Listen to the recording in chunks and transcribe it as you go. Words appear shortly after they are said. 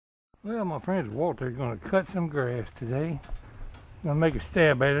Well, my friend Walter is going to cut some grass today. Going to make a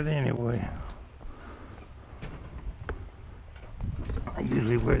stab at it anyway. I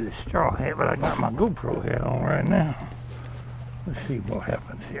usually wear the straw hat, but I got my GoPro hat on right now. Let's see what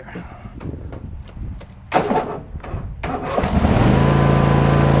happens here.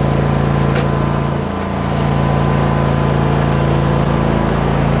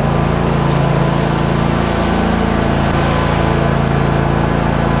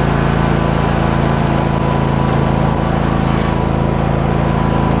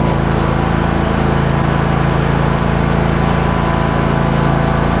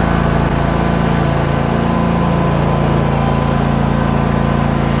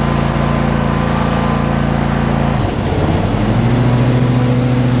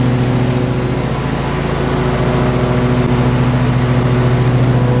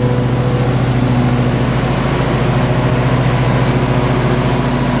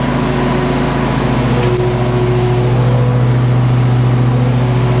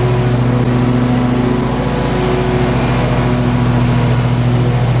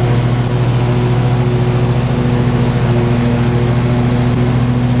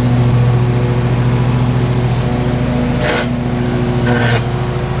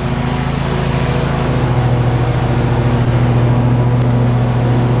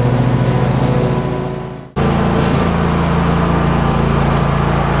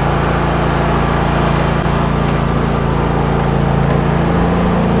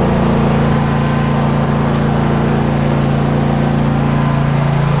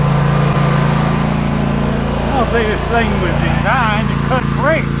 I think this thing was designed to cut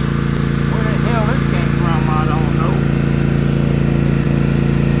brakes. Where the hell this came from, I don't know.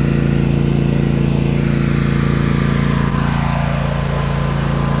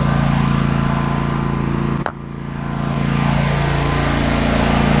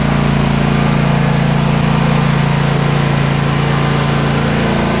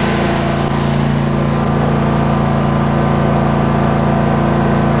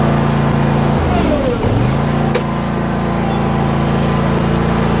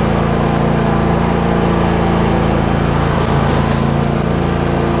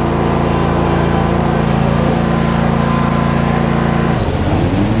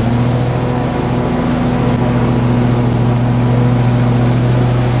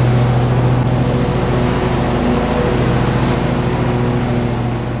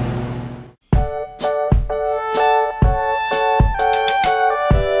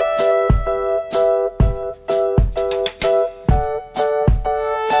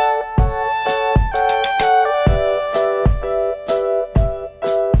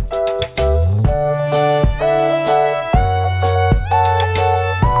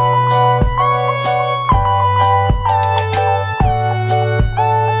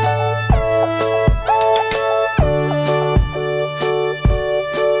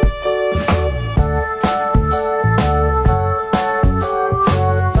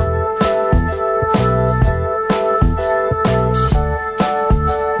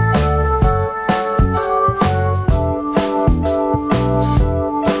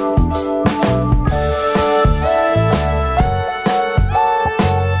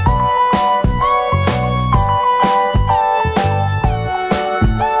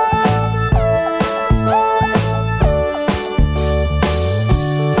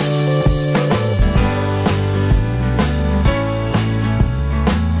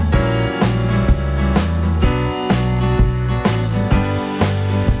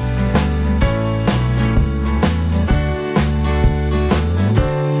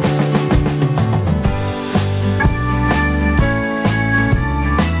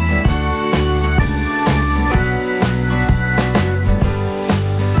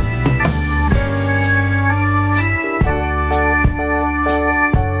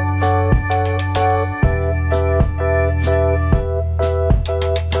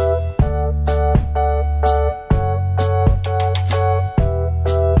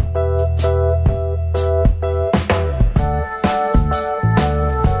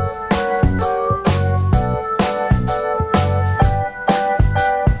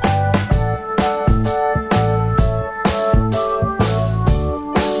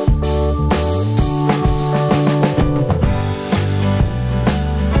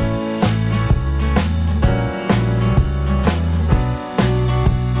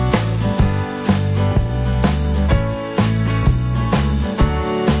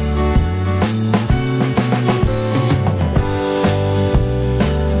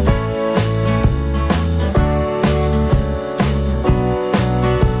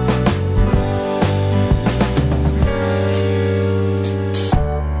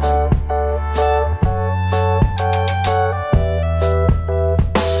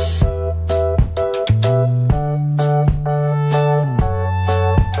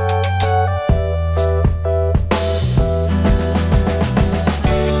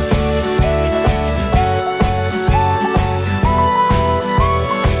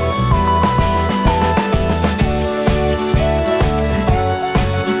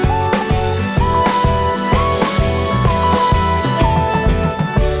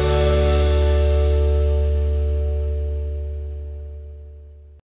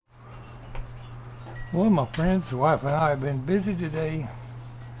 Well, my friends, the wife and I have been busy today.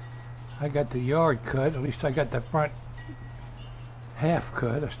 I got the yard cut, at least I got the front half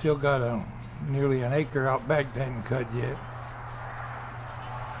cut. I still got nearly an acre out back that ain't cut yet.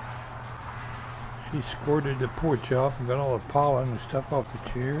 She squirted the porch off and got all the pollen and stuff off the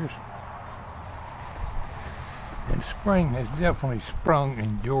chairs. And spring has definitely sprung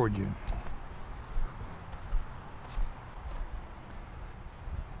in Georgia.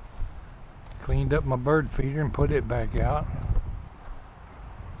 Cleaned up my bird feeder and put it back out.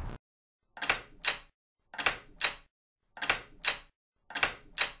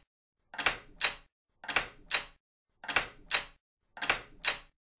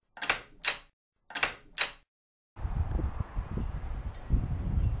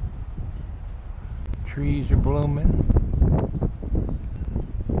 Trees are blooming.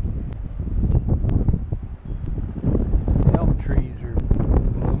 Elm trees are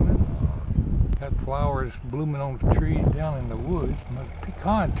blooming. Got flowers blooming on the trees down in the woods. My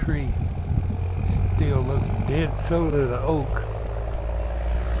pecan tree still looks dead, so does the oak.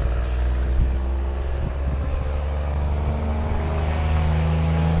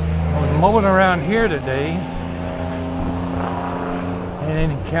 I was mowing around here today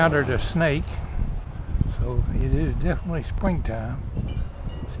and encountered a snake. So it is definitely springtime.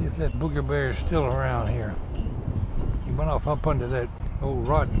 See if that booger bear is still around here. He went off up under that old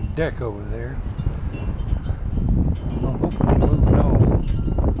rotten deck over there. I'm hoping he's moving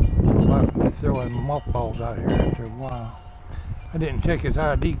on. My wife will be throwing mothballs out here after a while. I didn't check his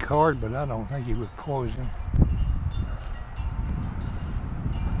ID card, but I don't think he was poisoned.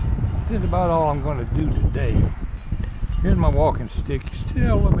 That's about all I'm going to do today. Here's my walking stick.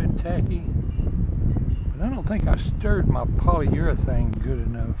 Still a little bit tacky. I don't think I stirred my polyurethane good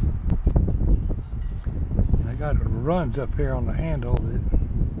enough. And I got runs up here on the handle that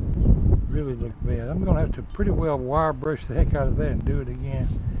really look bad. I'm going to have to pretty well wire brush the heck out of that and do it again.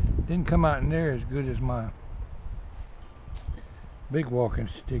 Didn't come out in there as good as my big walking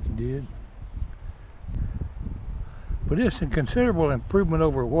stick did. But it's a considerable improvement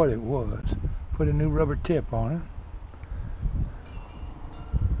over what it was. Put a new rubber tip on it.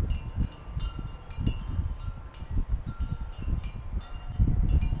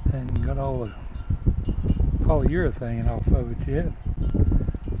 And got all the polyurethane off of it yet.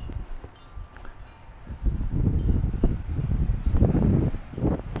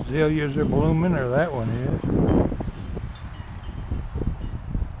 Azaleas are blooming, or that one is.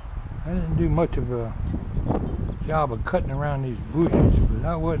 I didn't do much of a job of cutting around these bushes, but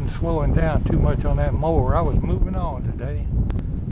I wasn't slowing down too much on that mower. I was moving on today.